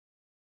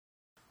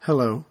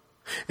Hello,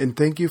 and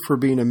thank you for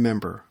being a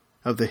member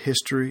of the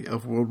History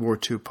of World War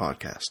II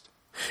podcast,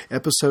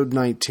 Episode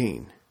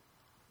 19,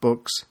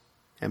 Books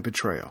and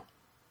Betrayal.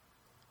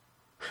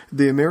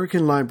 The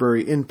American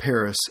Library in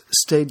Paris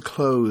stayed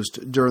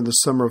closed during the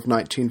summer of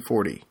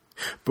 1940,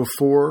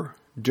 before,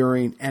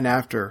 during, and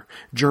after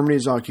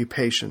Germany's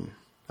occupation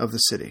of the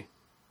city.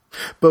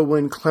 But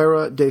when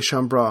Clara de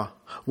Chambras,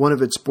 one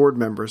of its board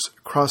members,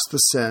 crossed the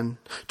Seine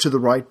to the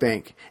right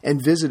bank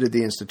and visited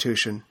the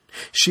institution,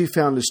 she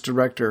found its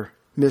director,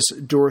 Miss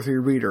Dorothy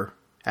Reeder,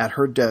 at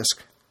her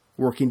desk,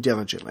 working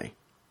diligently.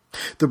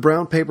 The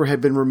brown paper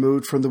had been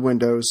removed from the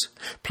windows,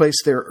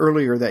 placed there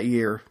earlier that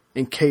year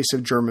in case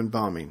of German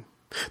bombing.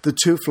 The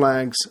two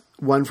flags,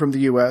 one from the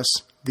U.S.,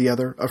 the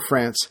other of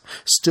France,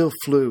 still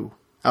flew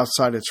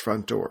outside its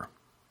front door.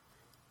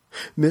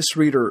 Miss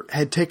Reeder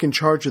had taken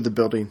charge of the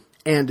building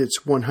and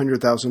its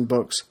 100,000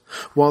 books,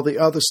 while the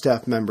other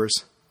staff members,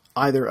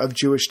 either of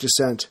Jewish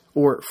descent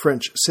or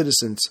French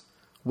citizens,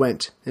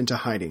 went into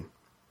hiding.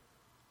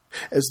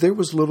 As there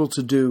was little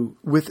to do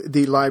with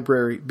the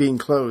library being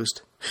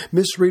closed,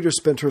 Miss Reeder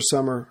spent her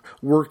summer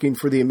working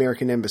for the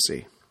American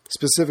Embassy,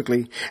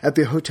 specifically at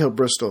the Hotel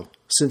Bristol,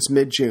 since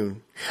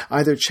mid-June,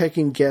 either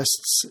checking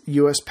guests'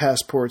 U.S.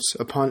 passports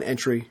upon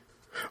entry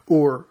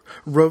or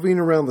roving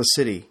around the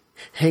city,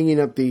 hanging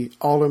up the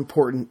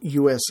all-important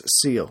U.S.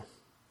 seal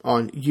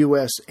on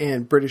U.S.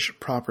 and British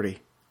property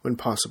when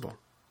possible.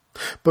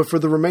 But for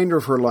the remainder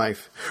of her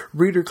life,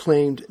 Reeder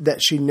claimed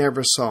that she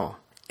never saw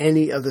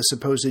any of the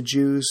supposed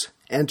Jews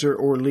enter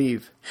or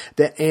leave,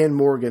 that Anne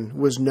Morgan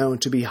was known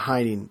to be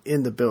hiding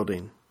in the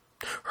building.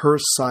 Her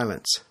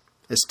silence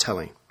is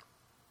telling.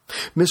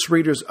 Miss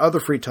Reeder's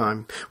other free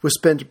time was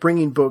spent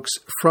bringing books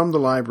from the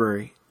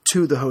library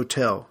to the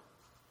hotel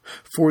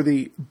for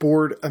the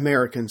bored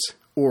Americans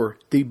or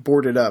the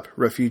boarded-up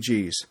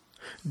refugees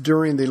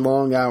during the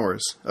long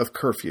hours of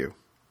curfew.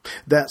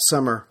 That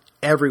summer,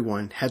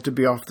 everyone had to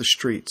be off the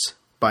streets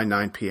by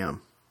 9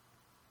 p.m.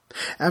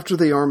 After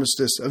the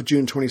armistice of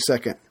June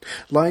 22nd,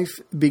 life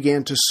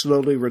began to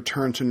slowly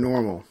return to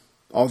normal,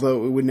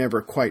 although it would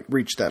never quite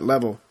reach that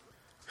level.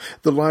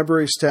 The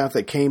library staff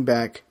that came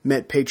back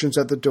met patrons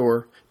at the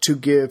door to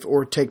give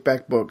or take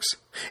back books,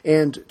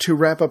 and to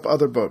wrap up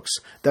other books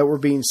that were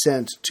being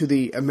sent to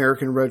the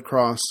American Red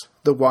Cross,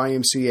 the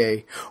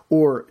YMCA,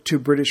 or to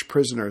British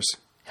prisoners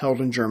held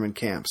in German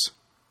camps.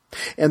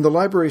 And the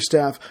library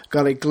staff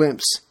got a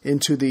glimpse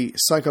into the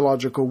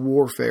psychological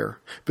warfare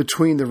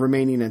between the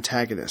remaining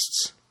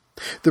antagonists.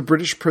 The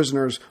British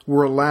prisoners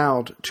were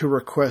allowed to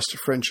request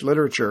French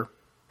literature.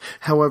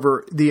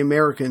 However, the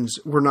Americans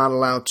were not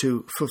allowed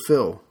to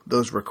fulfill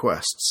those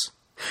requests.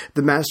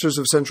 The masters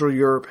of Central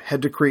Europe had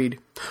decreed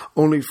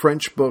only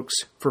French books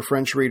for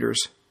French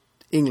readers,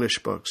 English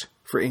books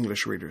for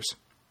English readers.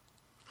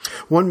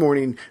 One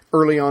morning,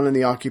 early on in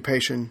the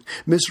occupation,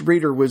 Miss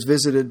Reeder was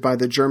visited by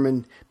the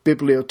German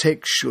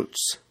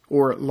Bibliothekschutz,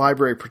 or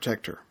library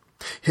protector.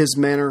 His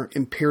manner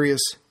imperious,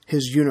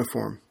 his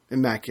uniform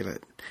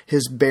immaculate,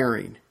 his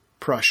bearing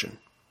Prussian.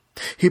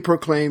 He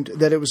proclaimed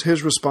that it was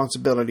his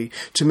responsibility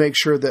to make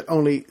sure that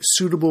only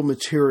suitable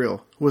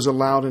material was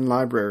allowed in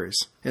libraries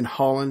in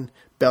Holland,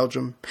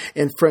 Belgium,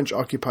 and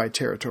French-occupied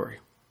territory.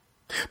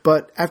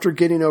 But after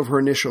getting over her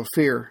initial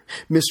fear,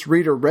 Miss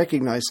Reeder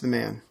recognized the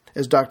man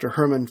as Dr.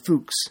 Hermann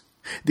Fuchs,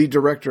 the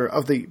director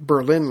of the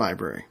Berlin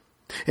Library.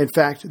 In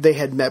fact, they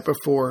had met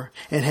before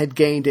and had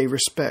gained a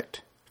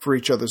respect for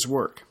each other's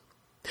work.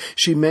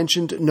 She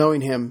mentioned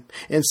knowing him,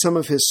 and some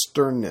of his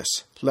sternness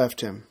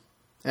left him,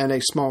 and a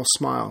small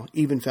smile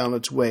even found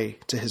its way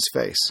to his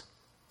face.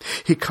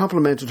 He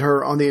complimented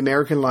her on the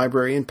American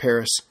Library in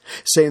Paris,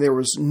 saying there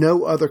was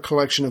no other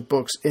collection of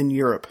books in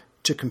Europe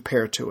to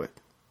compare to it.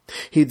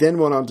 He then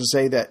went on to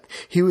say that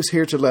he was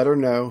here to let her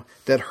know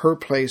that her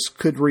place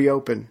could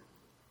reopen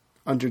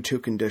under two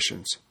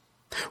conditions.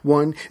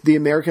 One, the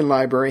American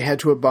Library had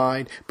to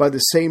abide by the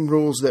same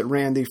rules that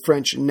ran the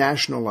French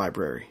National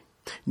Library,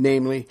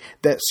 namely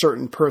that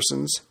certain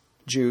persons,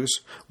 Jews,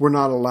 were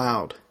not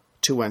allowed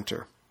to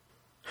enter.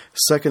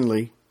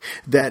 Secondly,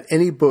 that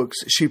any books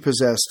she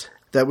possessed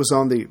that was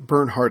on the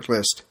Bernhardt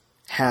list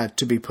had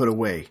to be put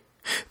away.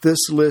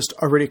 This list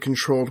already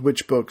controlled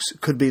which books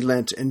could be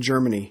lent in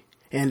Germany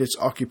and its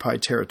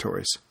occupied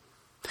territories.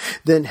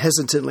 Then,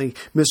 hesitantly,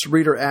 Miss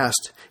Reeder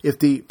asked if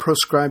the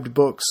proscribed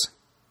books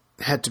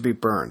had to be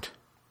burned.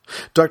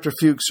 Dr.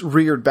 Fuchs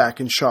reared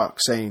back in shock,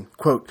 saying,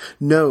 quote,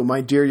 "No,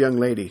 my dear young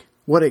lady,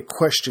 what a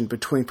question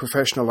between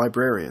professional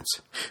librarians.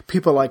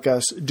 People like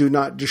us do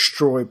not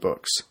destroy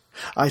books.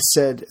 I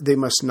said they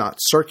must not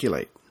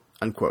circulate,"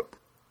 unquote.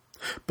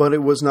 But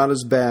it was not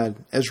as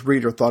bad as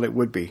Reeder thought it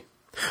would be.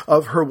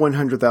 Of her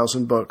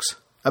 100,000 books,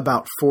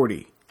 about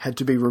 40 had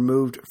to be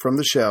removed from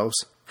the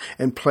shelves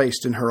and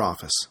placed in her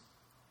office.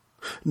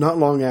 Not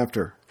long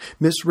after,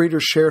 Miss Reeder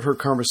shared her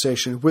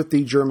conversation with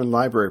the German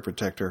library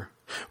protector,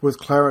 with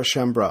Clara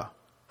Chambras.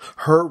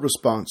 Her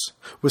response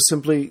was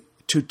simply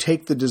to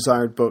take the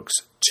desired books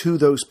to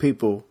those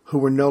people who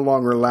were no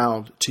longer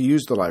allowed to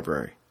use the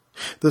library.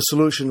 The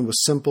solution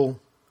was simple,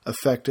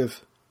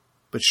 effective,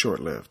 but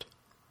short-lived.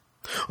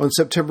 On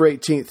September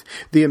 18th,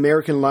 the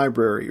American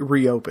Library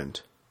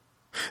reopened.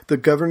 The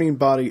governing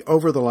body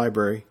over the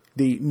library,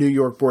 the New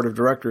York Board of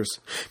Directors,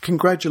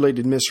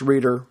 congratulated Miss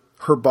Reeder,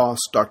 her boss,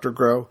 Dr.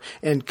 Gros,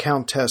 and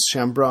Countess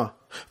Chambras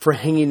for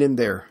hanging in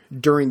there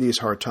during these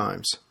hard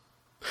times.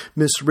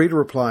 Miss Reeder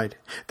replied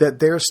that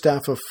their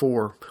staff of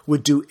 4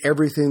 would do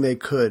everything they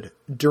could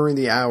during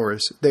the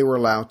hours they were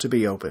allowed to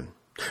be open,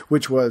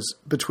 which was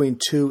between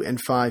 2 and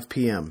 5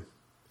 p.m.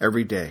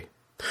 every day.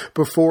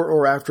 Before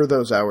or after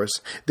those hours,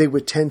 they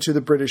would tend to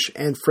the British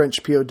and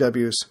French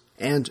POWs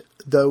and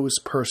those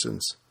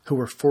persons who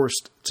were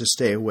forced to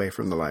stay away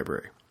from the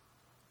library.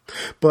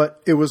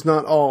 But it was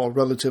not all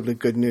relatively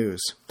good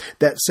news.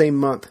 That same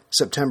month,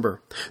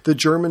 September, the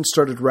Germans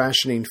started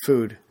rationing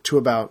food to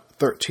about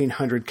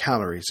 1,300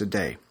 calories a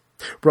day,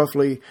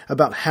 roughly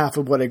about half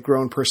of what a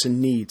grown person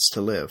needs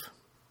to live.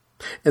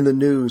 And the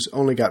news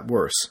only got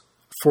worse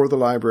for the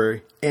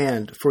library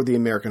and for the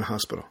American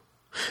hospital.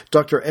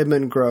 Dr.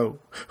 Edmund Gros,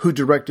 who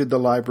directed the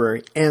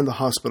library and the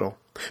hospital,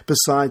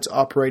 besides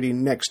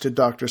operating next to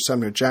Dr.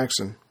 Sumner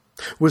Jackson,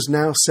 was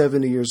now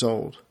 70 years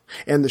old,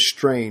 and the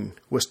strain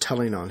was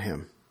telling on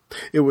him.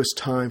 It was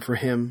time for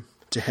him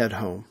to head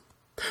home.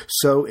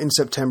 So in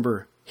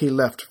September, he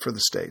left for the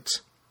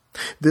States.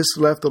 This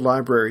left the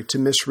library to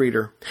Miss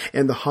Reeder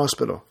and the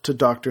hospital to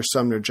Dr.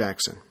 Sumner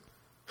Jackson.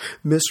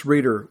 Miss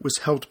Reeder was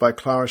helped by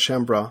Clara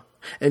Chambras,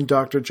 and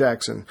Dr.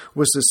 Jackson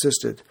was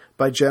assisted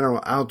by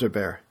General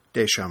Aldebert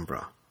de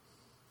Chambras.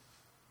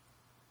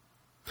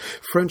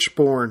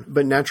 French-born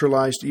but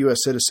naturalized U.S.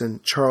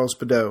 citizen Charles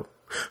Bedeau,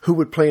 who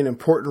would play an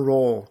important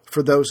role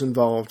for those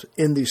involved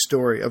in the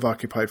story of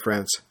occupied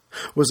France,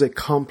 was a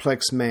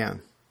complex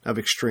man of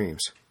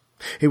extremes.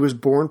 He was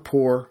born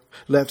poor,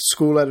 left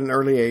school at an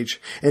early age,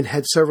 and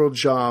had several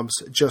jobs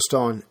just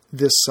on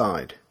this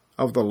side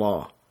of the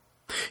law.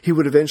 He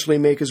would eventually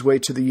make his way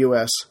to the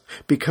U.S.,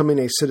 becoming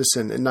a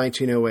citizen in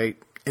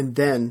 1908, and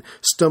then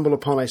stumble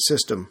upon a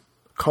system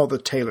called the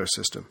Taylor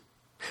system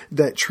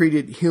that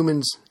treated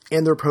humans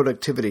and their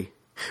productivity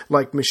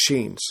like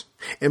machines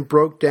and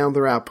broke down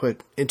their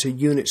output into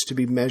units to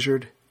be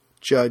measured,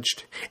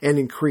 judged, and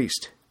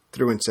increased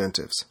through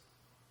incentives.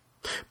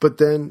 But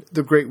then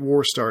the Great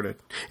War started,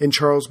 and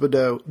Charles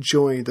Bedeau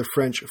joined the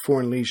French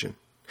Foreign Legion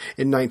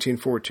in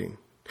 1914.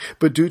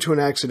 But due to an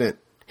accident,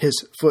 his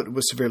foot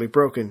was severely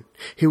broken.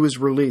 He was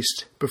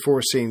released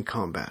before seeing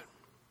combat.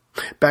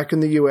 Back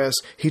in the U.S.,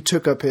 he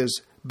took up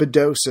his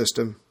Bedeau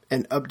system,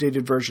 an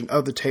updated version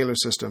of the Taylor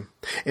system,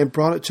 and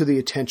brought it to the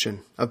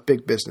attention of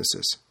big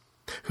businesses,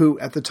 who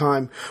at the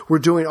time were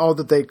doing all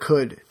that they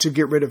could to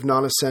get rid of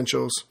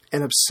non-essentials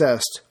and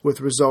obsessed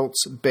with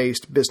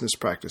results-based business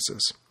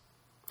practices.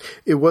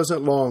 It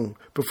wasn't long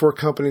before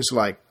companies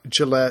like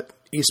Gillette,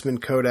 Eastman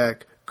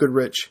Kodak,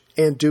 Goodrich,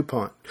 and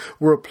DuPont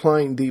were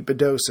applying the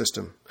Bedeau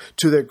system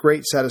to their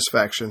great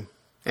satisfaction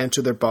and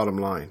to their bottom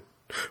line.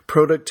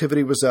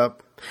 Productivity was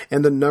up,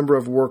 and the number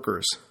of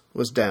workers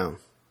was down.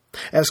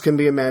 As can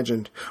be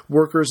imagined,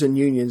 workers and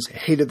unions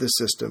hated the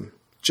system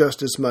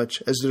just as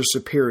much as their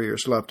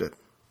superiors loved it.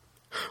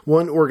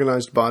 One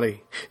organized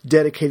body,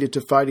 dedicated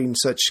to fighting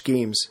such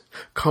schemes,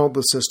 called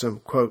the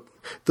system, quote,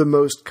 the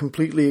most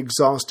completely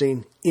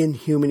exhausting,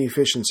 inhuman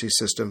efficiency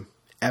system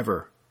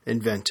ever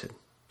invented,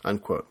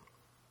 unquote.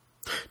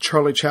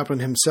 Charlie Chaplin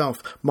himself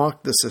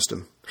mocked the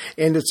system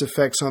and its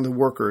effects on the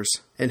workers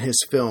in his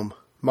film,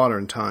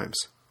 Modern Times.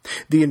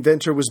 The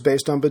inventor was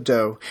based on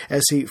Bedeau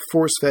as he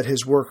force-fed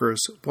his workers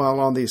while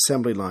on the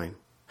assembly line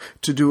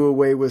to do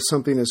away with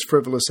something as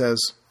frivolous as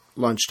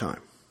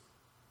lunchtime.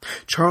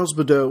 Charles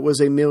Bedeau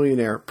was a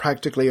millionaire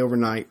practically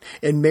overnight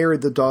and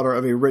married the daughter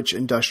of a rich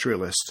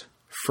industrialist,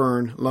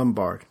 Fern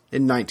Lombard,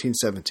 in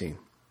 1917.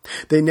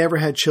 They never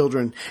had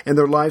children, and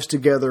their lives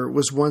together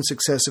was one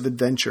successive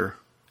adventure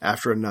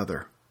after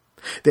another.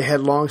 They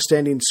had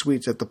long-standing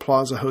suites at the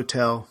Plaza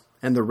Hotel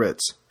and the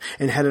Ritz,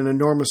 and had an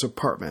enormous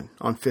apartment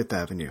on Fifth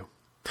Avenue.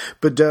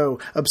 Bedeau,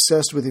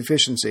 obsessed with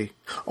efficiency,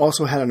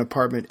 also had an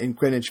apartment in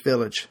Greenwich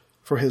Village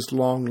for his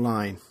long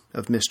line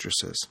of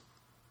mistresses.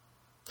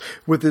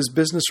 With his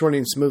business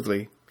running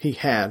smoothly, he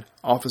had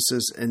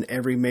offices in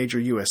every major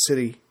U.S.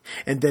 city,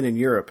 and then in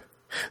Europe.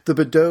 The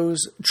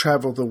Bedeaus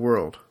traveled the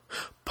world.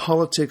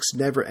 Politics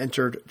never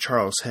entered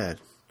Charles' head,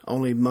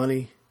 only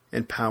money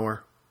and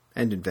power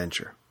and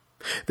adventure.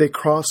 They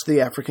crossed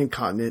the African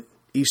continent,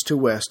 east to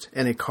west,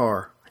 in a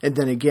car, and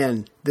then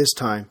again, this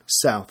time,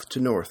 south to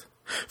north,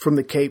 from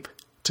the Cape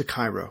to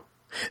Cairo.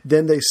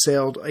 Then they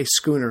sailed a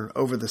schooner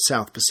over the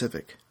South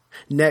Pacific.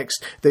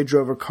 Next, they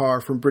drove a car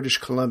from British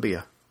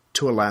Columbia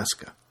to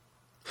Alaska.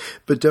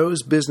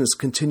 Bedeau's business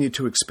continued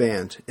to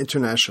expand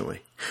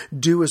internationally,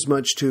 due as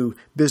much to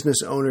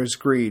business owners'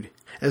 greed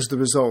as the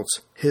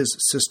results his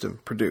system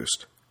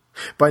produced.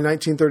 By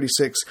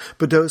 1936,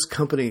 Bedeau's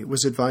company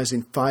was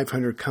advising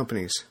 500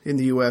 companies in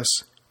the U.S.,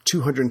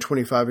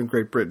 225 in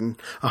Great Britain,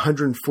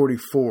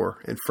 144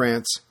 in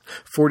France,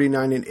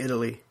 49 in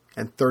Italy,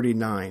 and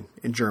 39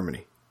 in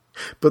Germany.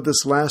 But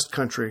this last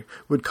country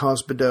would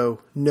cause Bedeau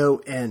no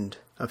end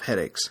of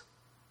headaches.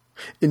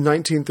 In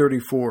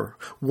 1934,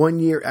 1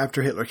 year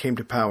after Hitler came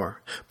to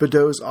power,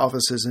 Bedeau's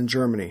offices in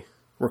Germany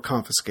were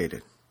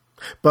confiscated.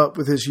 But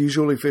with his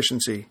usual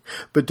efficiency,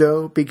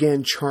 Bedeau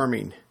began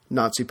charming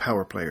Nazi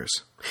power players,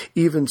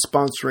 even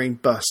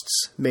sponsoring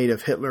busts made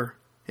of Hitler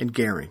and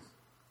Goering.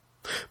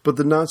 But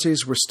the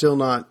Nazis were still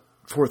not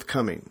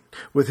forthcoming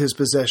with his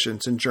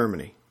possessions in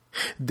Germany.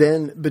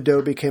 Then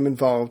Bedeau became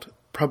involved,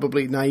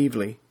 probably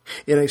naively,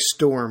 in a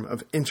storm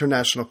of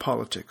international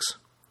politics.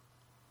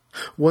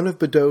 One of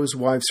Bedeau's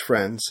wife's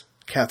friends,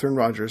 Catherine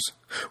Rogers,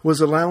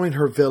 was allowing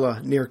her villa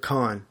near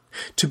Caen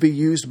to be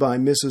used by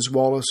Mrs.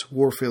 Wallace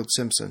Warfield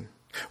Simpson,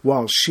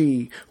 while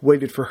she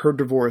waited for her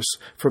divorce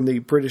from the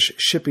British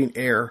shipping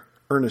heir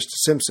Ernest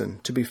Simpson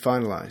to be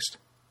finalized.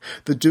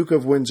 The Duke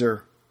of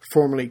Windsor,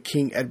 formerly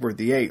King Edward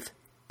VIII,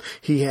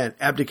 he had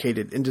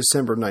abdicated in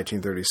December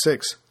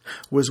 1936,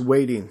 was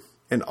waiting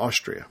in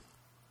Austria.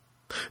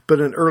 But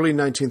in early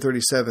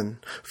 1937,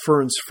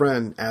 Fern's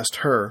friend asked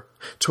her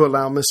to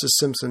allow Mrs.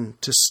 Simpson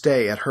to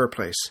stay at her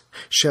place,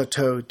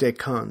 Chateau des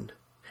Condes,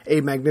 a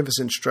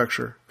magnificent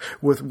structure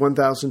with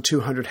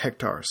 1,200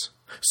 hectares,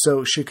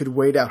 so she could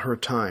wait out her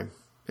time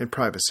in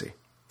privacy.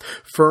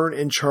 Fern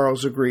and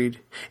Charles agreed,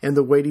 and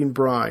the waiting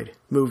bride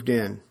moved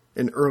in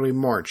early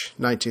March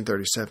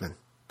 1937.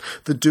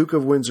 The Duke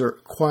of Windsor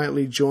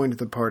quietly joined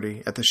the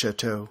party at the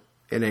chateau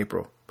in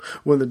April,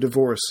 when the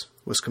divorce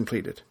was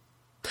completed.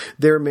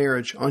 Their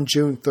marriage on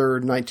June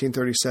 3,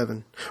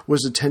 1937,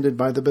 was attended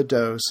by the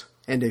Bedeaus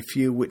and a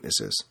few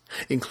witnesses,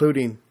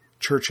 including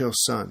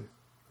Churchill's son,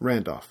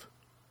 Randolph.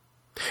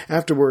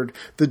 Afterward,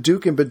 the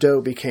Duke and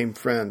Bedeau became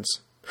friends.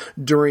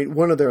 During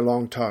one of their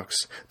long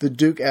talks, the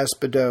Duke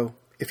asked Bedeau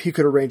if he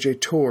could arrange a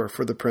tour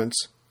for the Prince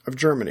of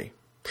Germany.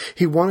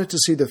 He wanted to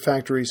see the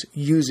factories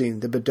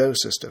using the Bedeau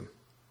system.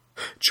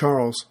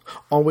 Charles,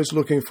 always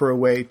looking for a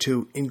way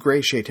to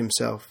ingratiate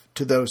himself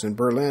to those in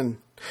Berlin,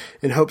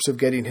 in hopes of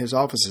getting his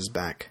offices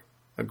back,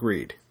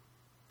 agreed.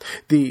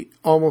 The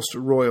almost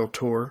royal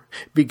tour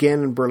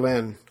began in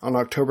Berlin on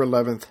October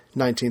 11,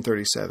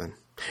 1937.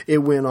 It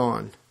went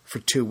on for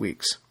 2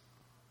 weeks.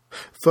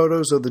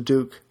 Photos of the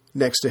Duke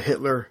next to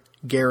Hitler,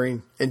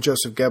 Goering, and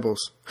Joseph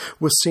Goebbels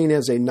was seen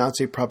as a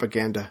Nazi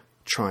propaganda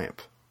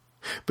triumph.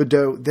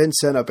 Bedeau then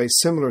set up a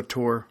similar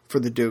tour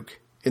for the Duke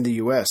in the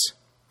U.S.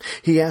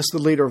 He asked the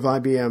leader of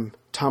IBM,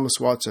 Thomas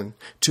Watson,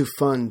 to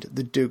fund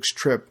the Duke's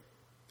trip,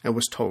 and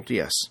was told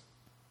yes.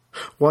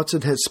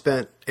 Watson had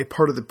spent a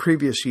part of the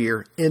previous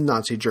year in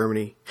Nazi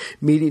Germany,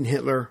 meeting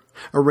Hitler,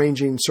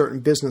 arranging certain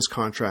business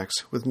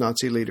contracts with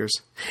Nazi leaders,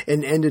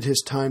 and ended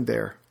his time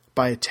there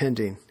by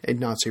attending a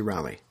Nazi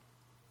rally.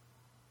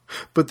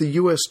 But the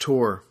U.S.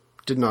 tour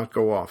did not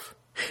go off.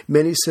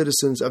 Many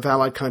citizens of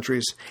Allied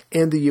countries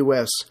and the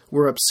U.S.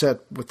 were upset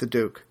with the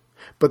Duke,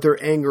 but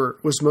their anger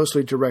was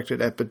mostly directed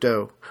at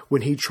Bedeau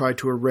when he tried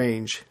to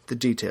arrange the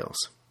details.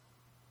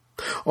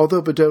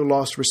 Although Bedeau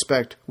lost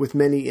respect with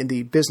many in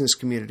the business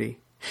community,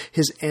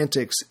 his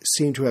antics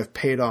seem to have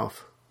paid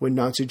off when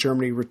Nazi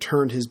Germany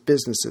returned his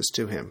businesses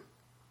to him.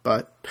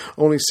 But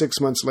only 6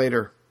 months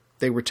later,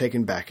 they were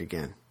taken back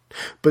again.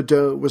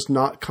 Bedeau was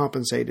not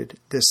compensated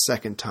this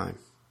second time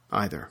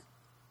either.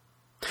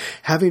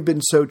 Having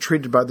been so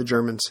treated by the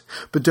Germans,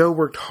 Bedeau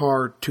worked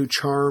hard to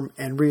charm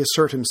and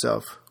reassert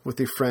himself with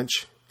the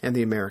French and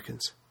the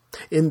Americans.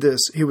 In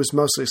this, he was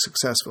mostly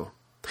successful.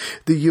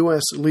 The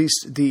U.S.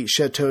 leased the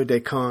Chateau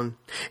des Condes,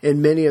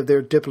 and many of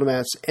their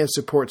diplomats and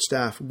support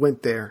staff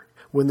went there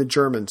when the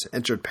Germans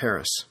entered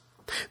Paris.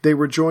 They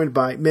were joined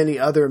by many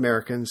other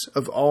Americans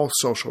of all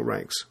social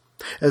ranks,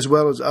 as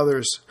well as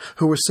others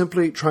who were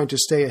simply trying to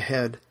stay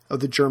ahead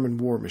of the German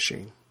war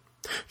machine.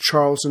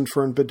 Charles and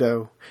Fern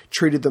Bedeau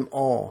treated them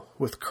all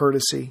with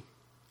courtesy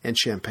and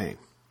champagne.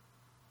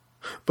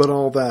 But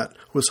all that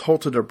was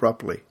halted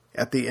abruptly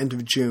at the end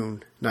of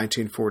June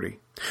 1940,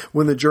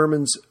 when the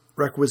Germans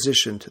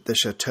requisitioned the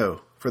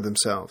chateau for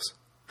themselves.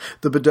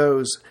 The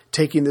Bedeaus,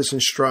 taking this in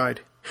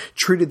stride,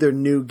 treated their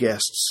new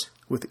guests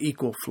with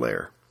equal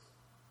flair.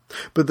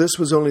 But this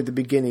was only the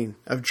beginning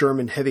of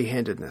German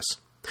heavy-handedness.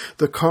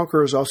 The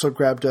conquerors also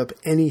grabbed up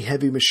any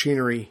heavy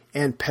machinery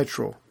and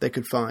petrol they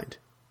could find.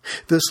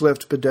 This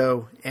left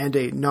Bedeau and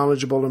a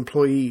knowledgeable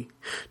employee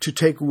to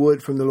take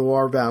wood from the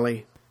Loire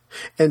Valley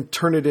and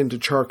turn it into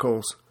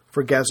charcoals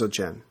for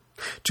gasogen,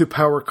 to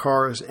power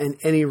cars and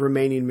any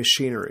remaining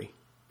machinery.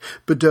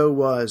 Bedeau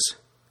was,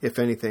 if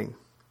anything,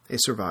 a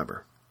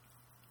survivor.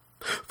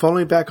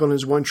 Falling back on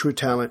his one true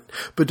talent,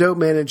 Bedeau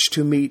managed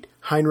to meet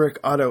Heinrich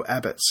Otto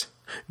Abetz,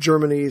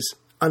 Germany's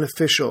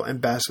unofficial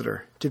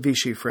ambassador to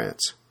Vichy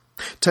France.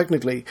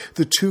 Technically,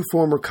 the two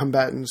former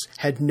combatants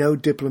had no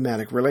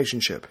diplomatic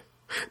relationship.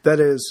 That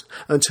is,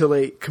 until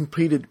a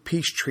completed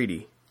peace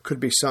treaty could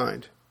be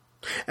signed.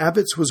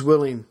 Abetz was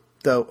willing,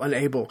 though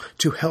unable,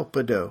 to help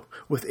Bedeau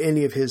with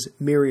any of his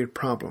myriad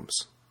problems.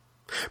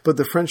 But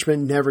the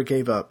Frenchman never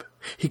gave up.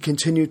 He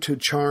continued to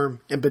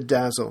charm and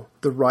bedazzle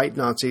the right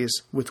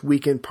Nazis with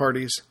weekend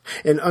parties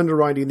and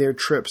underwriting their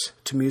trips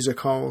to music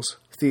halls,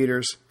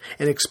 theaters,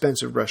 and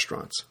expensive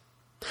restaurants.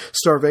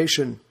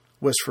 Starvation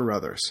was for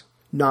others,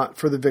 not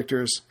for the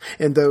victors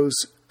and those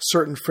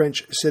certain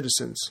French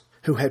citizens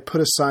who had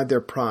put aside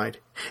their pride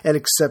and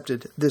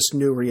accepted this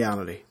new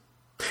reality.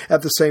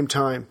 At the same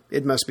time,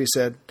 it must be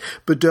said,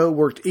 Bedeau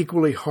worked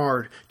equally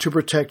hard to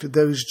protect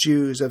those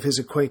Jews of his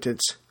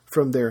acquaintance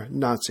from their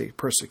Nazi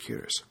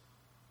persecutors.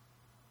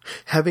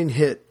 Having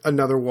hit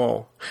another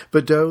wall,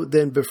 Bedeau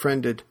then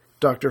befriended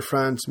Dr.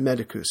 Franz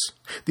Medicus,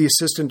 the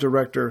assistant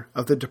director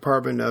of the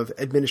Department of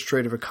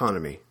Administrative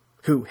Economy,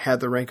 who had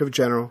the rank of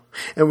general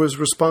and was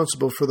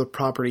responsible for the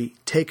property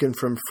taken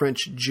from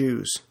French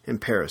Jews in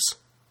Paris.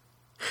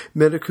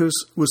 Medicus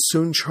was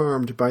soon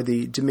charmed by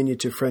the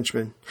diminutive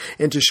Frenchman,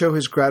 and to show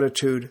his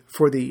gratitude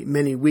for the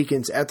many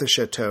weekends at the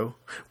chateau,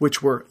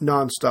 which were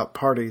non-stop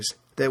parties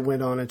that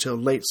went on until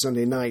late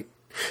Sunday night,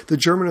 the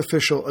German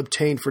official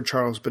obtained for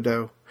Charles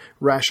Bedeau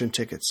ration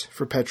tickets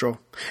for petrol,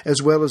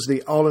 as well as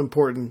the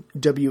all-important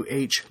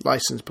WH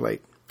license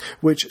plate,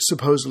 which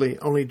supposedly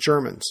only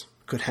Germans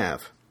could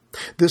have.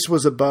 This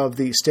was above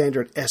the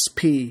standard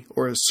SP,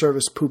 or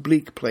Service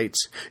Public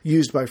plates,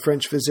 used by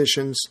French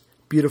physicians,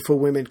 beautiful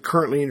women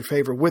currently in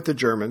favor with the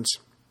Germans,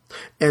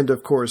 and,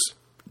 of course,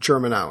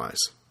 German allies.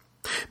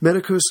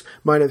 Medicus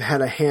might have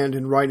had a hand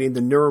in writing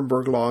the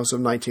Nuremberg laws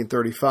of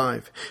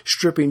 1935,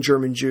 stripping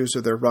German Jews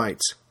of their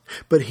rights,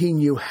 but he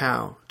knew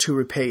how to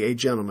repay a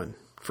gentleman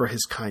for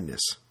his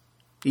kindness,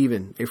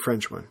 even a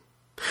French one.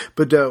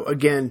 Bedeau,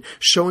 again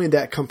showing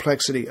that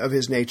complexity of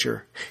his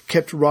nature,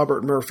 kept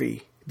Robert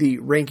Murphy, the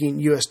ranking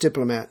U.S.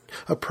 diplomat,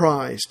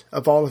 apprised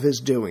of all of his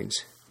doings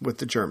with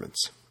the Germans.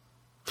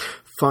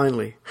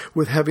 Finally,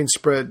 with having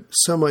spread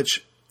so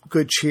much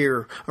good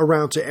cheer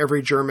around to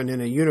every German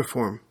in a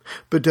uniform,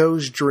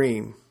 Bedeau's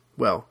dream,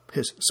 well,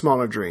 his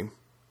smaller dream,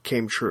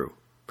 came true.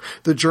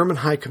 The German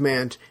High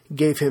Command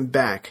gave him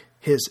back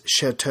his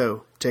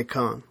Chateau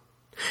d'Econ.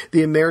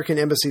 The American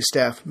embassy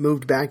staff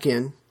moved back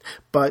in,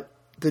 but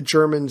the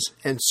Germans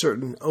and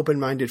certain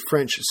open-minded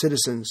French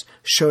citizens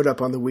showed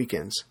up on the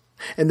weekends,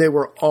 and they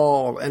were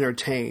all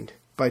entertained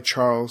by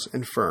Charles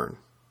and Fern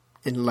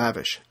in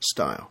lavish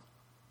style.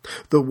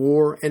 The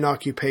war and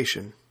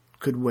occupation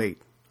could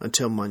wait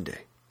until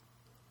Monday.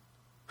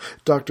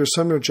 Dr.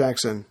 Sumner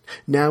Jackson,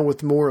 now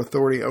with more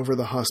authority over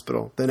the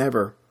hospital than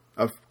ever,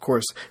 of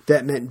course,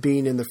 that meant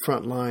being in the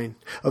front line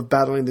of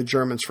battling the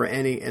Germans for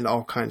any and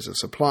all kinds of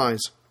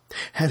supplies,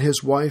 had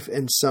his wife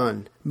and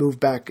son move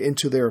back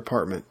into their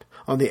apartment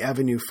on the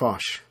Avenue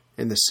Foch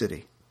in the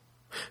city.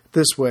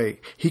 This way,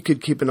 he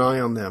could keep an eye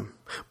on them,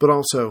 but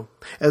also,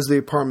 as the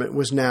apartment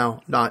was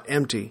now not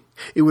empty,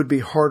 it would be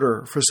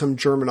harder for some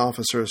German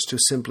officers to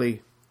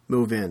simply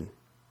move in.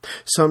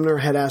 Sumner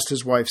had asked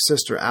his wife's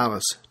sister,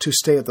 Alice, to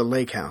stay at the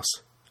lake house.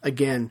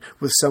 Again,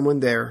 with someone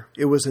there,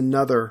 it was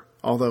another,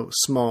 although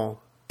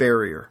small,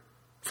 barrier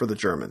for the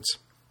Germans.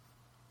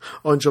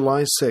 On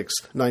July 6,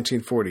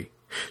 1940,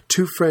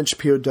 2 French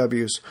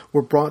POWs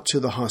were brought to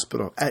the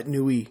hospital at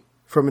Neuilly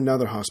from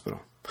another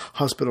hospital,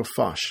 Hospital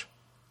Foch.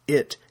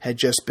 It had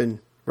just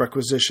been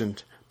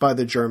requisitioned by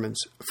the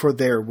Germans for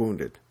their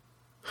wounded.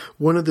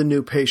 One of the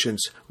new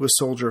patients was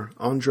soldier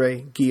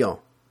André Guillon.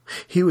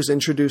 He was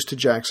introduced to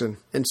Jackson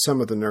and some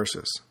of the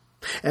nurses.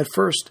 At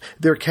first,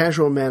 their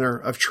casual manner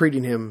of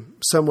treating him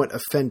somewhat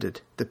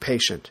offended the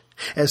patient,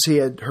 as he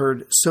had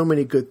heard so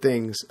many good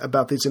things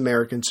about these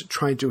Americans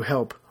trying to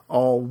help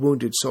all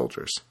wounded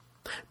soldiers.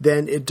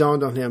 Then it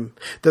dawned on him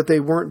that they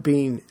weren't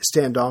being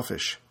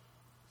standoffish,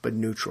 but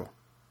neutral.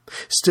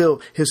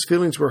 Still, his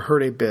feelings were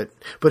hurt a bit,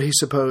 but he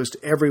supposed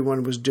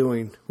everyone was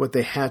doing what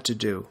they had to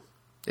do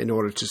in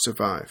order to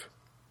survive.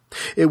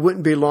 It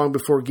wouldn't be long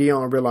before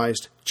Guillon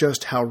realized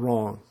just how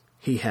wrong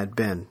he had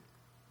been.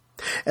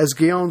 As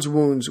Guillon's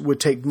wounds would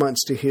take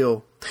months to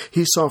heal,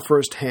 he saw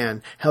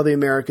firsthand how the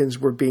Americans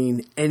were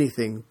being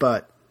anything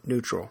but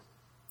neutral.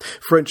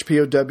 French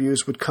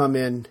POWs would come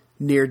in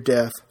near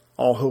death,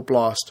 all hope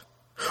lost,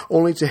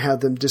 only to have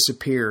them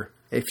disappear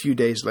a few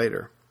days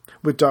later,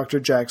 with Dr.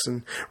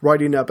 Jackson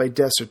writing up a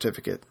death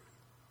certificate.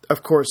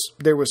 Of course,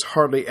 there was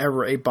hardly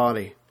ever a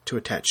body to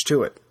attach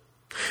to it.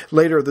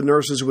 Later, the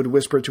nurses would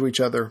whisper to each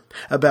other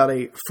about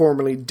a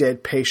formerly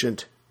dead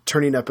patient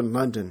turning up in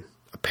London,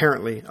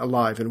 apparently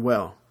alive and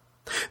well.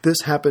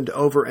 This happened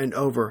over and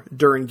over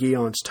during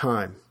Guillon's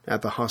time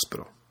at the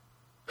hospital.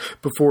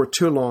 Before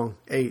too long,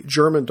 a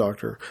German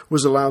doctor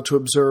was allowed to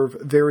observe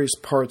various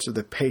parts of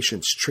the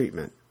patient's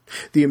treatment.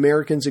 The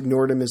Americans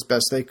ignored him as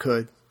best they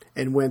could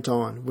and went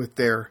on with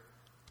their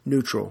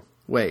neutral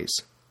ways.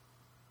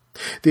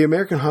 The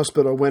American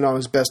hospital went on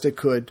as best it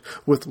could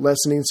with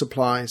lessening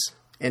supplies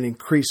and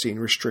increasing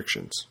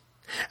restrictions.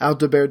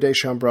 Aldebert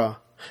Deschambault,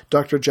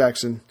 Dr.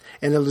 Jackson,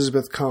 and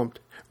Elizabeth Comte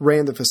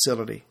ran the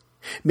facility,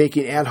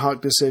 making ad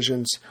hoc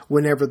decisions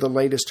whenever the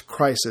latest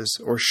crisis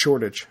or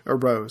shortage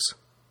arose.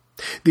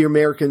 The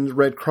American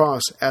Red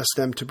Cross asked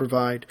them to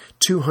provide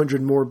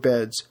 200 more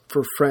beds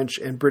for French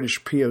and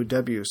British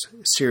POWs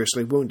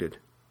seriously wounded.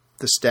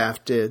 The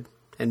staff did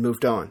and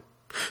moved on.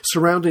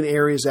 Surrounding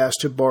areas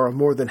asked to borrow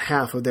more than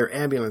half of their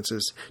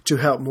ambulances to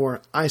help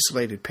more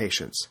isolated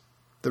patients.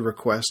 The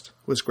request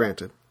was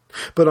granted.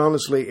 But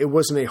honestly, it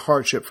wasn't a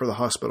hardship for the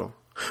hospital.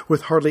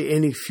 with hardly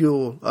any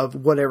fuel of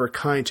whatever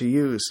kind to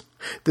use,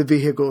 the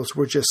vehicles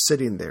were just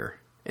sitting there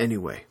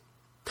anyway.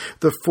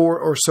 The 4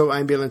 or so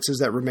ambulances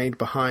that remained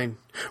behind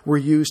were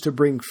used to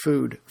bring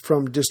food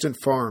from distant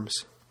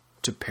farms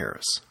to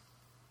Paris.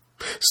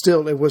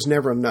 Still, it was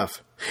never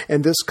enough,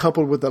 and this,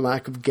 coupled with the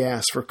lack of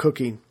gas for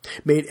cooking,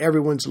 made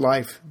everyone's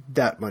life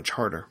that much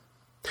harder.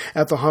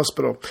 At the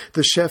hospital,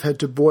 the chef had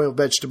to boil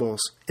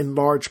vegetables in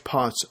large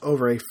pots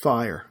over a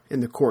fire in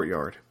the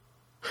courtyard.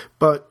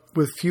 But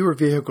with fewer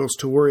vehicles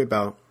to worry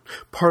about,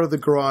 part of the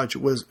garage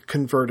was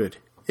converted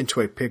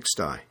into a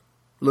pigsty,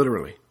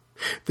 literally.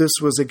 This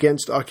was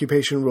against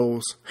occupation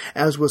rules,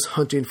 as was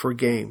hunting for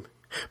game,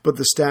 but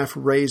the staff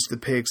raised the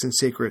pigs in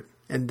secret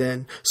and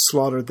then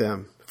slaughtered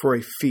them for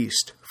a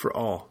feast for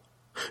all.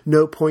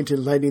 No point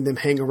in letting them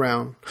hang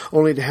around,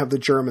 only to have the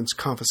Germans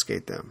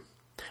confiscate them.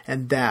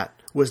 And that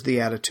was the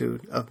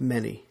attitude of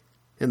many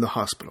in the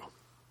hospital.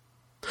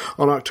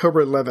 On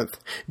October 11th,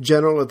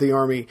 General of the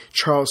Army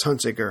Charles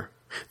Hunziker,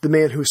 the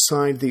man who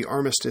signed the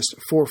armistice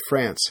for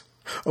France,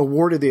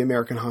 awarded the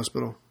American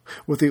hospital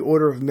with the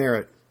Order of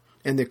Merit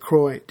and the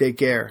Croix de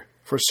Guerre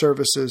for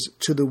services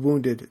to the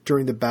wounded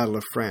during the Battle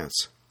of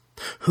France.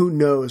 Who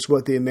knows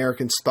what the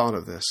Americans thought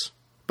of this,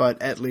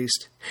 but at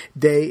least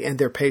they and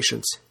their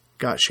patients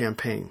got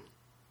champagne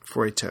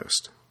for a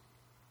toast.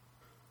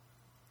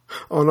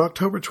 On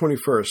October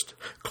 21st,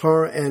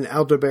 Clara and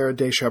Aldebert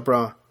de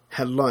Chabras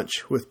had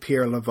lunch with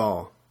Pierre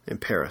Laval in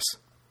Paris.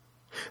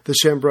 The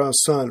Chambras'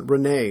 son,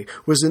 René,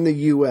 was in the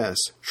U.S.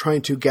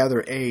 trying to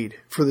gather aid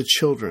for the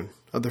children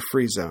of the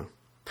Free Zone.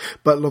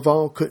 But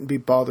Laval couldn't be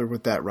bothered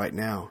with that right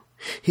now.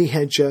 He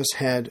had just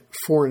had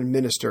foreign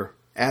minister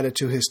added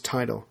to his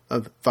title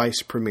of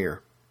vice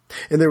premier.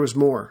 And there was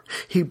more.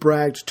 He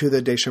bragged to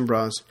the de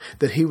Chambras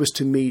that he was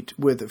to meet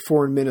with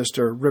Foreign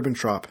Minister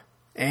Ribbentrop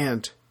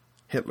and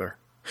Hitler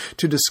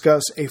to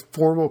discuss a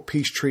formal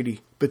peace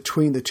treaty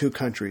between the two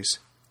countries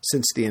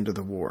since the end of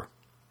the war.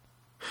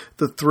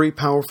 The 3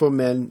 powerful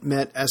men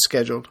met as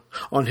scheduled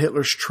on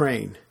Hitler's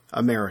train,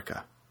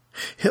 America.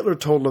 Hitler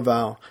told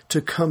Laval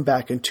to come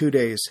back in 2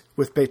 days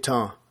with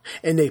Petain,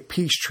 and a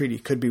peace treaty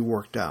could be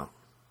worked out.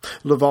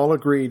 Laval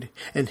agreed,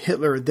 and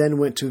Hitler then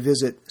went to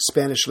visit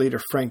Spanish leader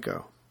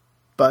Franco.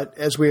 But,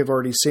 as we have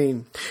already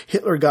seen,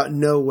 Hitler got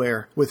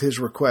nowhere with his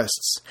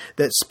requests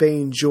that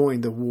Spain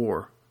join the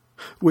war,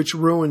 which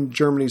ruined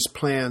Germany's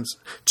plans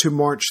to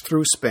march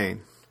through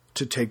Spain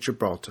to take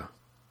Gibraltar.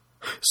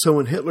 So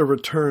when Hitler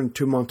returned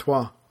to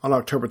Montreuil on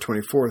October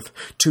 24th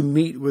to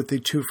meet with the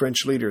 2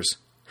 French leaders,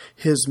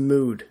 his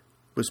mood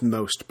was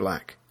most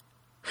black.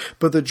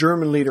 But the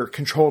German leader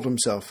controlled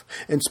himself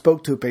and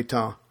spoke to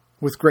Petain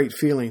with great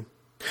feeling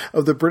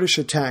of the British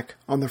attack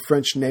on the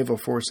French naval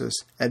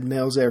forces at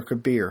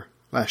Mels-el-Kebir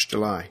last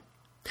July.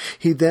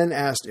 He then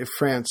asked if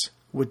France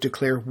would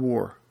declare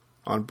war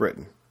on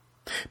Britain.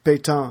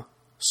 Petain,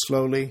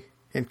 slowly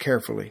and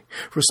carefully,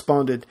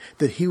 responded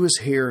that he was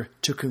here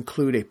to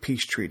conclude a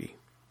peace treaty.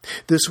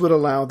 This would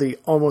allow the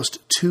almost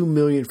 2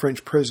 million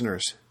French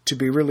prisoners to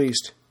be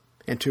released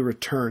and to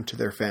return to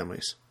their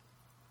families.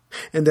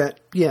 And that,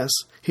 yes,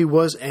 he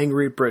was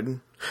angry at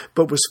Britain,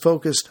 but was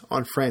focused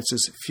on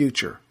France's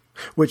future,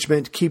 which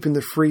meant keeping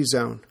the Free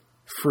Zone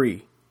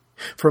free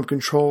from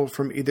control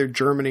from either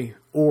Germany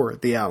or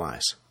the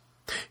Allies.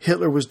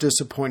 Hitler was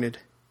disappointed,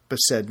 but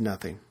said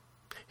nothing.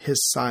 His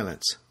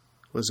silence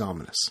was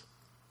ominous.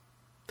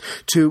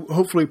 To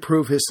hopefully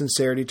prove his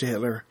sincerity to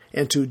Hitler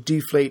and to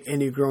deflate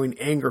any growing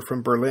anger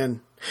from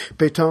Berlin,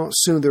 Petain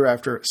soon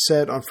thereafter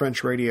said on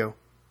French radio,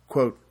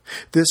 quote,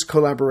 "This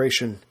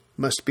collaboration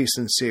must be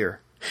sincere.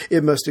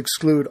 It must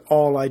exclude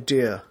all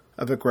idea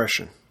of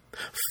aggression.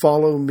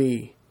 Follow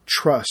me.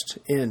 Trust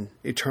in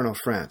eternal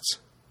France."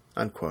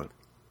 Unquote.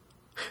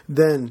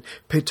 Then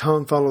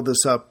Petain followed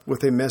this up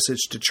with a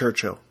message to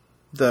Churchill,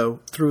 though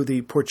through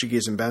the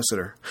Portuguese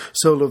ambassador,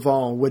 so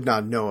Laval would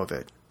not know of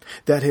it,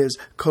 that his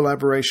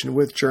collaboration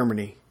with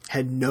Germany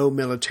had no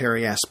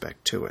military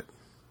aspect to it.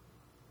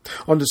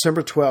 On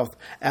December 12th,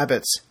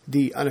 Abetz,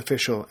 the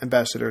unofficial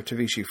ambassador to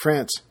Vichy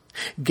France,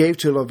 gave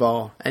to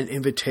Laval an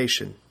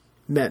invitation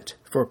meant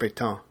for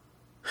Petain.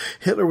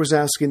 Hitler was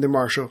asking the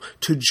Marshal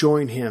to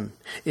join him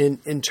in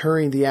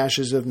interring the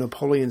ashes of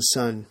Napoleon's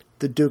son,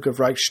 the Duke of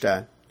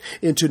Reichstadt,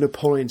 into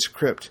Napoleon's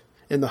crypt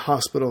in the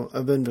Hospital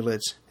of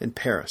Invalids in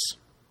Paris.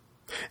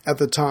 At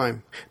the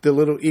time, the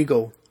Little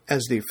Eagle,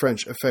 as the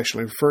French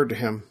affectionately referred to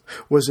him,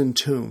 was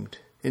entombed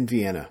in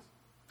Vienna.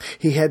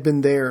 He had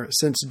been there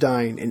since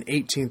dying in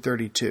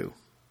 1832.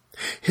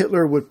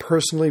 Hitler would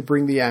personally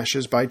bring the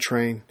ashes by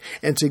train,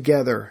 and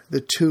together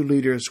the 2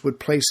 leaders would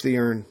place the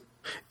urn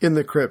in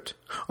the crypt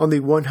on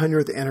the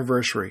 100th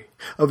anniversary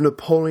of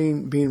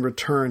Napoleon being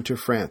returned to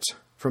France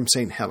from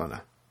St.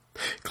 Helena.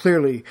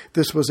 Clearly,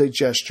 this was a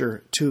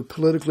gesture to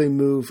politically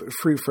move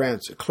Free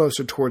France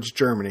closer towards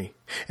Germany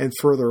and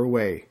further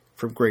away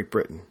from Great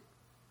Britain.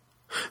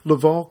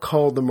 Laval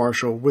called the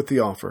Marshal with the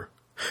offer,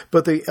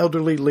 but the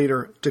elderly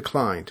leader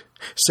declined,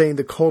 saying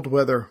the cold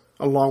weather,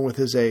 along with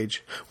his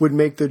age, would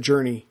make the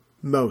journey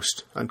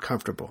most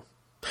uncomfortable.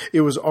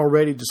 It was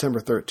already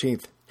December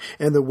 13th,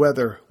 and the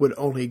weather would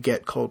only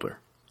get colder.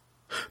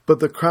 But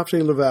the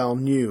crafty Laval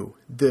knew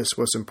this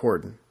was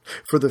important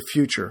for the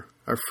future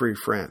of Free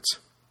France.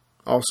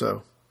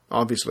 Also,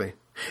 obviously,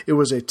 it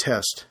was a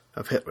test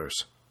of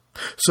Hitler's.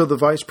 So the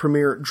vice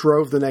premier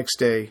drove the next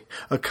day,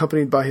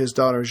 accompanied by his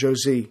daughter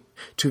Josie,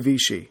 to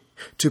Vichy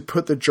to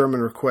put the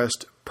German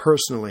request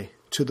personally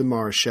to the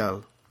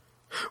Marechal.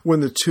 When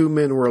the two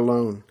men were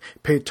alone,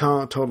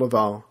 Petain told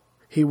Laval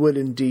he would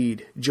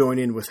indeed join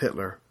in with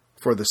Hitler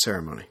for the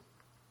ceremony.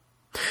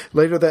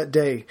 Later that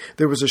day,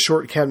 there was a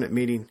short cabinet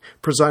meeting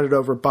presided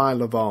over by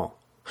Laval.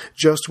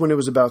 Just when it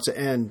was about to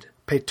end,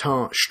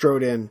 Petain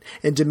strode in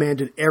and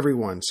demanded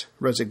everyone's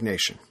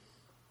resignation.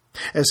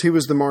 As he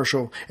was the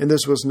marshal, and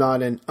this was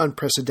not an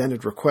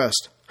unprecedented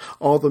request,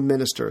 all the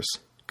ministers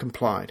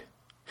complied.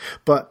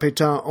 But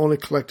Petain only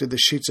collected the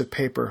sheets of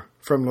paper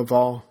from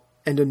Laval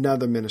and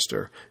another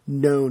minister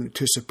known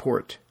to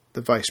support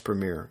the vice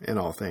premier in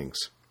all things.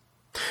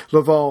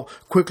 Laval,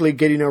 quickly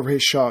getting over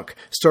his shock,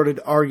 started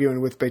arguing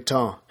with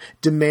Petain,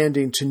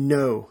 demanding to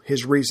know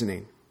his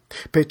reasoning.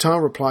 Petain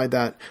replied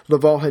that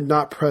Laval had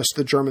not pressed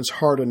the Germans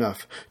hard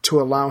enough to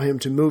allow him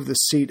to move the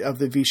seat of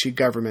the Vichy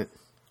government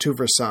to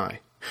Versailles,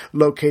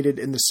 located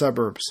in the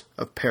suburbs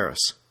of Paris.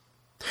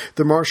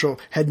 The Marshal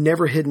had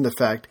never hidden the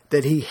fact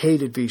that he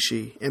hated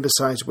Vichy, and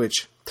besides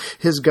which,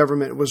 his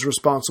government was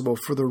responsible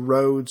for the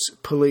roads,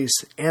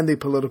 police, and the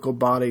political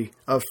body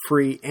of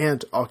free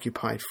and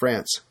occupied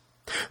France.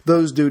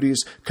 Those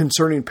duties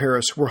concerning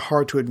Paris were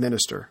hard to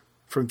administer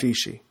from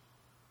Vichy.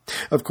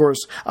 Of course,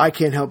 I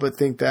can't help but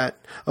think that,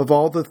 of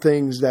all the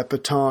things that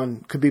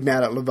Petain could be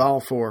mad at Laval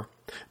for,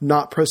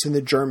 not pressing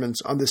the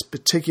Germans on this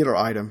particular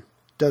item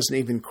doesn't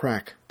even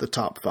crack the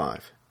top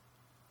 5.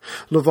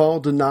 Laval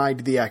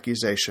denied the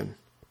accusation,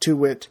 to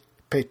wit,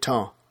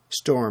 Petain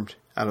stormed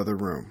out of the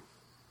room.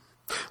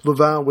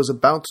 Laval was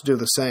about to do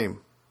the same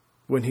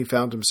when he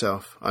found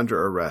himself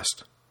under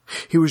arrest.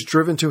 He was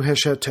driven to his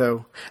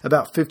chateau,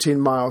 about 15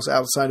 miles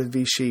outside of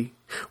Vichy,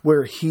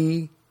 where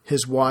he,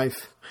 his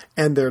wife,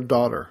 and their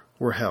daughter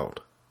were held.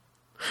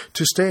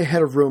 To stay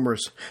ahead of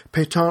rumors,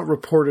 Petain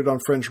reported on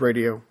French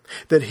radio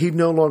that he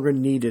no longer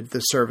needed the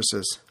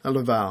services of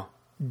Laval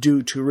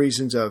due to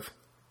reasons of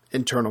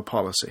internal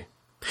policy.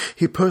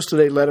 He posted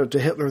a letter to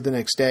Hitler the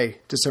next day,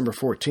 December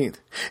 14th,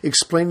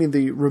 explaining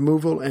the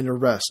removal and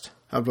arrest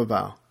of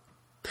Laval.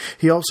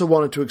 He also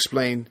wanted to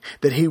explain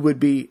that he would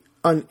be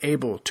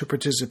unable to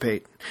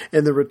participate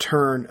in the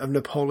return of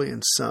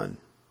Napoleon's son.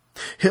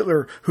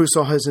 Hitler, who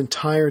saw his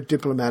entire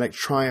diplomatic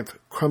triumph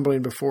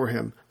crumbling before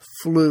him,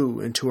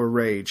 flew into a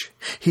rage.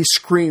 He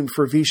screamed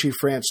for Vichy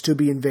France to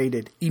be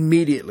invaded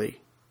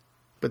immediately,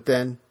 but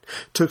then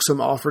took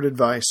some offered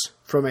advice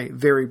from a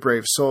very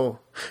brave soul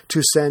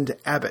to send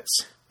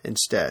abbots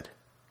instead.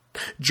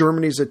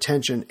 Germany's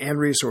attention and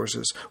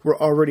resources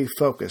were already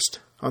focused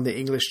on the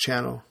English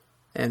Channel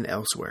and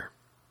elsewhere.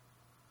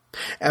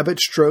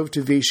 Abbots drove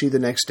to Vichy the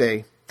next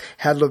day,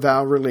 had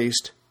Laval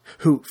released,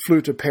 who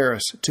flew to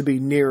Paris to be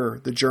nearer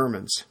the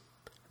Germans.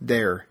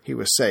 There he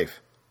was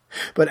safe.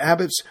 But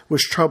Abbots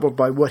was troubled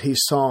by what he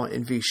saw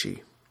in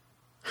Vichy.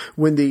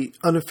 When the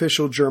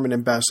unofficial German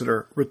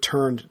ambassador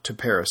returned to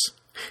Paris,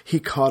 he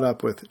caught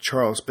up with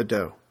Charles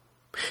Bedeau.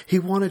 He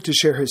wanted to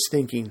share his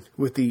thinking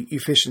with the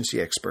efficiency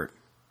expert.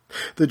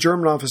 The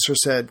German officer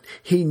said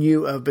he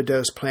knew of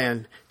Bedeau's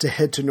plan to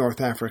head to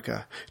North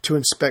Africa to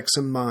inspect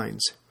some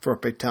mines for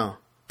Petain.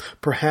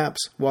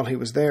 Perhaps while he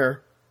was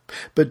there,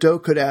 Bedeau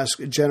could ask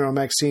General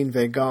Maxime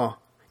Weygand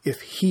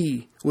if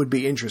he would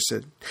be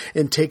interested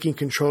in taking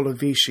control of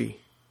Vichy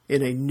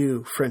in a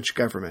new French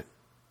government.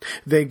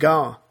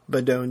 Weygand,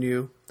 Bedeau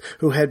knew,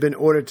 who had been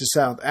ordered to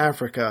South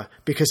Africa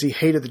because he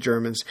hated the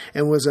Germans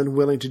and was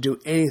unwilling to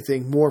do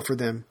anything more for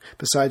them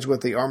besides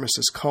what the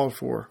armistice called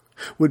for,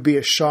 would be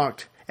as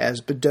shocked as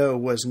Bedeau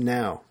was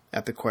now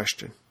at the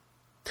question.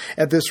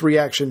 At this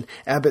reaction,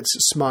 Abbots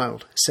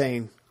smiled,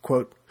 saying,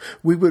 quote,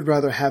 "We would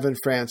rather have in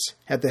France,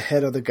 at the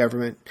head of the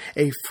government,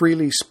 a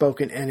freely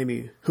spoken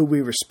enemy who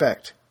we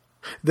respect,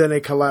 than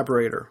a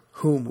collaborator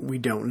whom we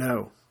don't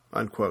know,"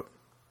 unquote.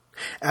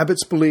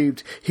 Abbots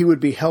believed he would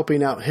be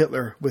helping out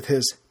Hitler with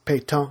his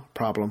Petain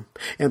problem,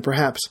 and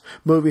perhaps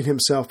moving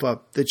himself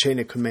up the chain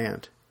of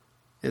command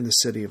in the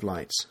City of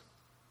Lights.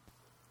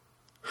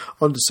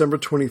 On December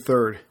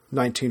 23,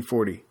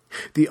 1940,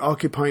 the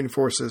occupying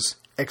forces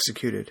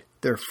executed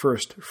their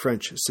first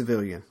French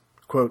civilian,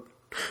 quote,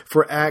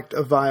 "for act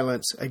of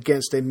violence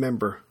against a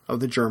member of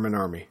the German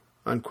army,"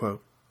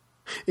 unquote.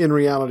 In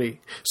reality,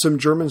 some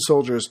German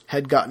soldiers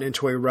had gotten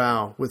into a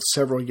row with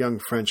several young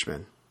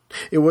Frenchmen.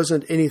 It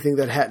wasn't anything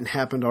that hadn't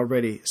happened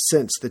already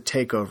since the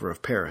takeover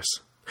of Paris.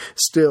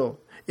 Still,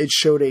 it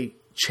showed a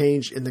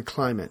change in the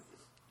climate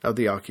of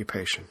the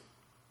occupation.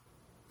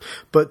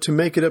 But to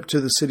make it up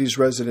to the city's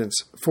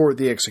residents for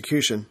the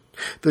execution,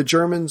 the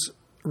Germans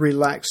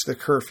relaxed the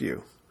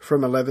curfew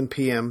from 11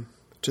 p.m.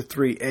 to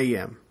 3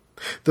 a.m.,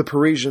 the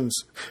Parisians,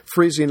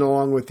 freezing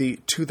along with the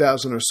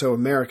 2,000 or so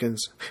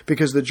Americans,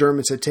 because the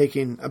Germans had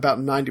taken about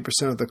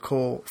 90% of the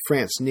coal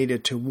France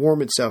needed to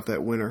warm itself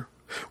that winter,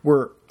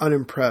 were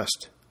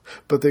unimpressed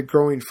But the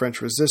growing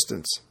French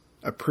resistance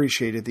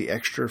appreciated the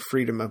extra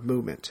freedom of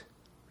movement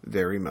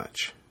very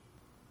much.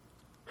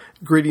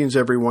 Greetings,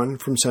 everyone,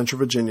 from Central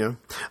Virginia.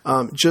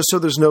 Just so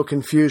there's no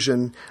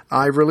confusion,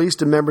 I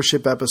released a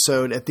membership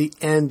episode at the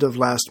end of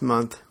last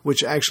month,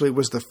 which actually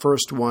was the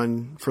first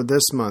one for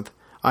this month.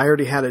 I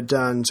already had it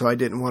done, so I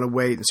didn't want to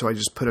wait, and so I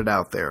just put it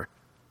out there.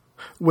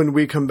 When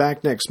we come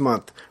back next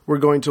month, we're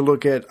going to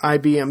look at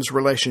IBM's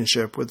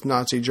relationship with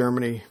Nazi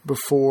Germany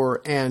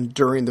before and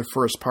during the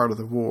first part of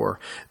the war.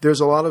 There's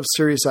a lot of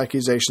serious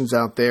accusations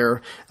out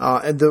there,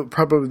 and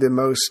probably the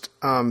most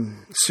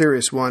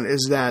serious one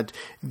is that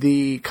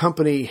the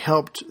company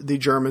helped the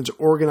Germans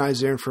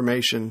organize their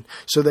information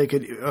so they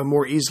could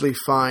more easily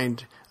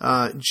find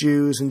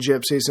Jews and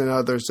gypsies and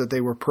others that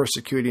they were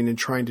persecuting and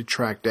trying to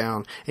track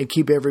down, and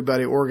keep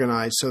everybody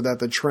organized so that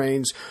the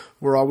trains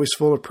were always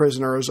full of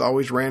prisoners,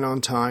 always ran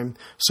on time.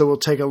 So we'll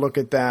take a look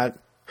at that.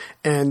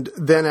 And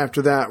then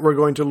after that, we're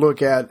going to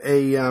look at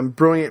a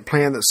brilliant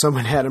plan that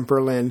someone had in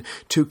Berlin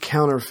to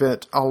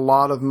counterfeit a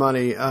lot of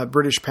money,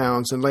 British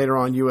pounds, and later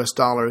on U.S.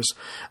 dollars.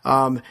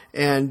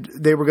 And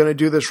they were going to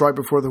do this right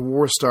before the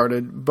war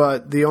started,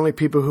 but the only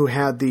people who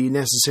had the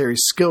necessary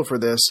skill for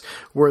this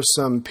were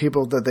some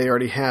people that they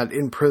already had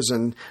in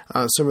prison.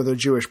 Some of the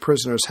Jewish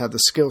prisoners had the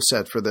skill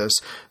set for this.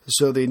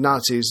 So the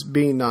Nazis,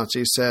 being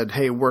Nazis, said,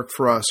 "Hey, work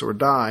for us or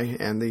die."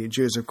 And the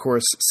Jews, of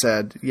course,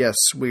 said, "Yes,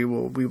 we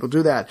will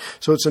do that."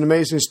 So it's an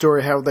amazing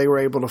story how they were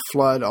able to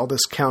flood all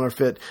this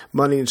counterfeit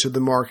money into the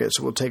market.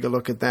 So we'll take a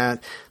look at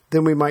that.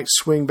 Then we might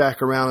swing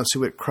back around and see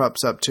what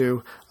Krupp's up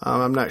to.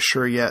 I'm not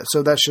sure yet.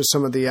 So that's just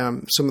some of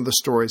the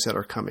stories that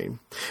are coming.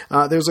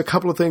 There's a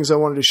couple of things I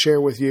wanted to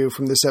share with you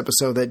from this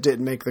episode that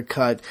didn't make the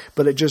cut,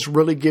 but it just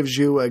really gives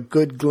you a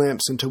good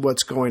glimpse into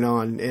what's going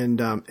on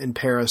in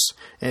Paris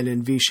and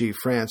in Vichy,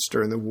 France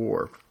during the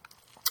war.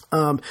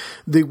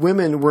 The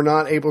women were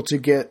not able to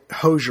get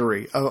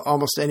hosiery of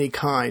almost any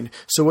kind.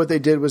 So what they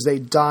did was they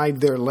dyed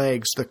their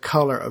legs the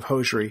color of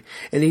hosiery.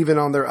 And even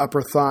on their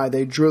upper thigh,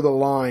 they drew the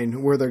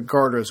line where their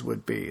garters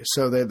would be.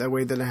 So that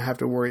way they didn't have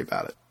to worry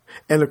about it.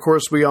 And of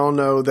course, we all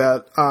know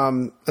that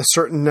a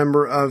certain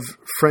number of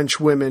French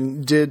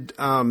women did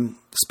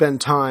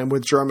spend time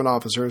with German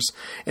officers.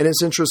 And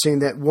it's interesting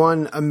that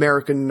one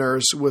American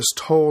nurse was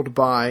told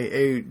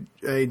by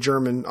a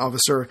German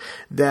officer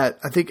that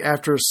I think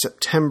after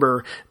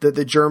September that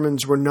the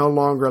Germans were no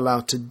longer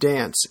allowed to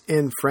dance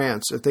in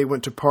France if they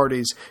went to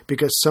parties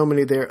because so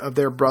many of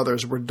their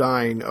brothers were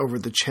dying over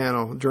the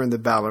Channel during the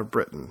Battle of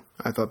Britain.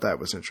 I thought that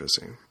was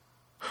interesting.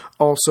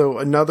 Also,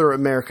 another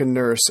American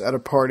nurse at a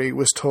party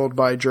was told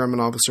by a German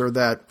officer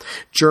that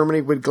Germany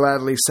would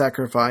gladly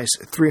sacrifice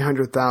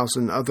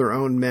 300,000 of their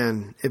own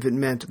men if it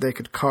meant they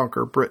could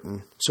conquer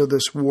Britain. So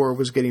this war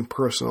was getting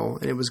personal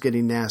and it was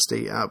getting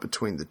nasty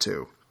between the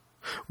two.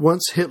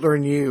 Once Hitler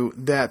knew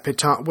that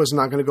Petain was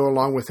not going to go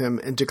along with him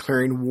in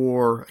declaring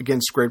war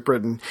against Great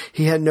Britain,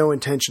 he had no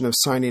intention of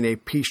signing a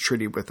peace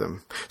treaty with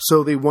him.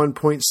 So the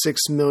 1.6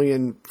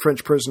 million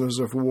French prisoners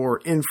of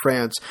war in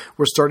France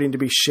were starting to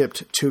be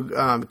shipped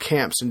to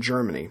camps in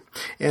Germany.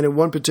 And in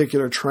one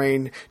particular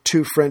train,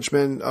 two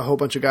Frenchmen, a whole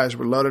bunch of guys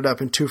were loaded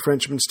up, and two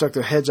Frenchmen stuck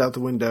their heads out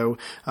the window,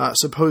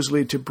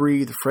 supposedly to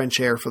breathe French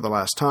air for the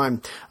last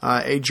time.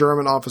 A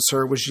German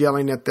officer was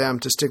yelling at them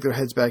to stick their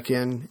heads back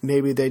in.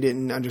 Maybe they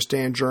didn't understand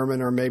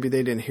German, or maybe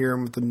they didn't hear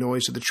him with the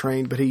noise of the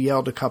train, but he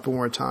yelled a couple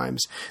more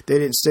times. They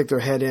didn't stick their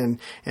head in,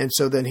 and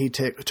so then he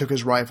took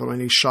his rifle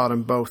and he shot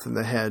them both in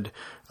the head.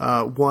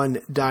 One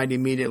died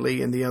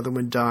immediately, and the other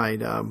one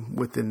died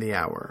within the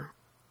hour.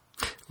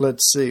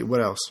 Let's see,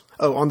 what else?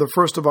 Oh, on the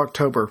 1st of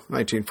October,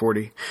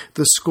 1940,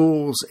 the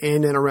schools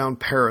in and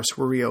around Paris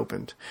were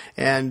reopened,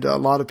 and a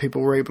lot of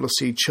people were able to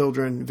see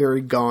children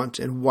very gaunt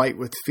and white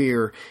with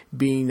fear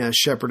being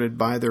shepherded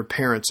by their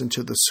parents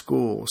into the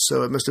school.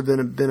 So it must have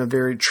been a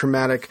very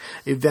traumatic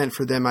event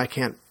for them. I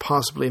can't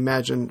possibly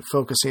imagine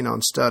focusing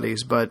on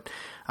studies, but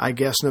I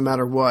guess no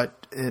matter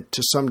what,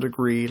 to some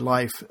degree,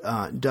 life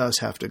does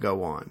have to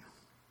go on.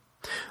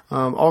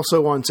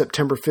 Also on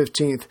September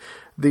 15th,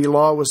 the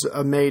law was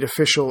made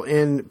official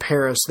in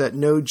Paris that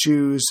no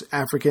Jews,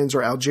 Africans,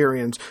 or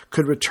Algerians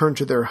could return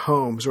to their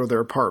homes or their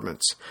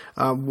apartments.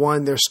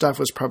 One, their stuff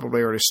was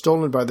probably already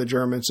stolen by the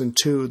Germans, and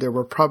two, there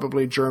were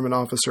probably German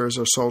officers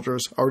or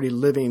soldiers already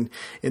living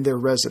in their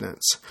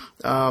residence.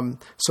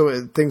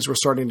 So things were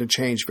starting to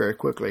change very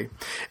quickly.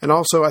 And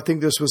also, I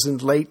think this was in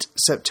late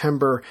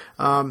September,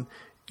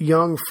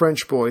 young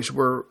French boys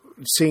were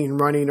seen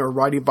running or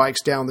riding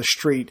bikes down the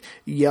street,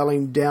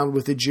 yelling down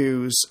with the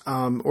Jews,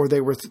 or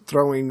they were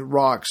throwing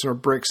rocks or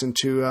bricks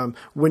into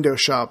window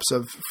shops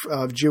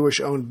of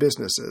Jewish-owned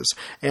businesses.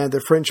 And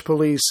the French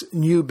police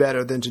knew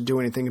better than to do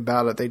anything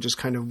about it. They just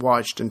kind of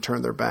watched and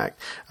turned their back.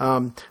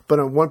 But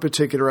on one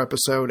particular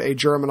episode, a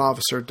German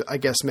officer, I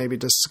guess maybe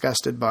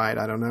disgusted by it,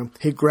 I don't know,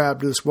 he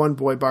grabbed this one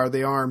boy by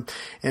the arm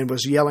and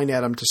was yelling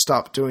at him to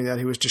stop doing that.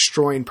 He was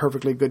destroying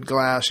perfectly good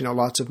glass,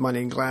 lots of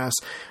money in glass.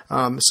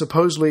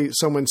 Supposedly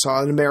someone saw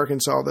an American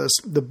saw this.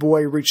 The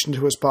boy reached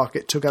into his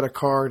pocket, took out a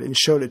card, and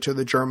showed it to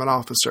the German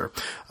officer.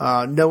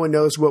 No one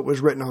knows what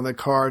was written on the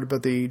card,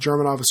 but the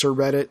German officer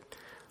read it,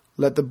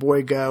 let the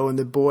boy go, and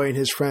the boy and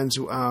his friends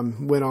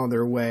went on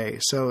their way.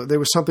 So there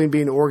was something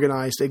being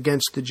organized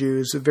against the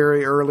Jews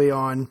very early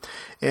on.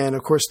 And,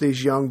 of course,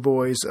 these young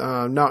boys,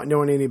 not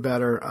knowing any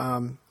better,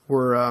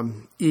 were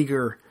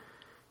eager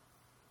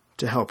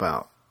to help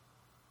out.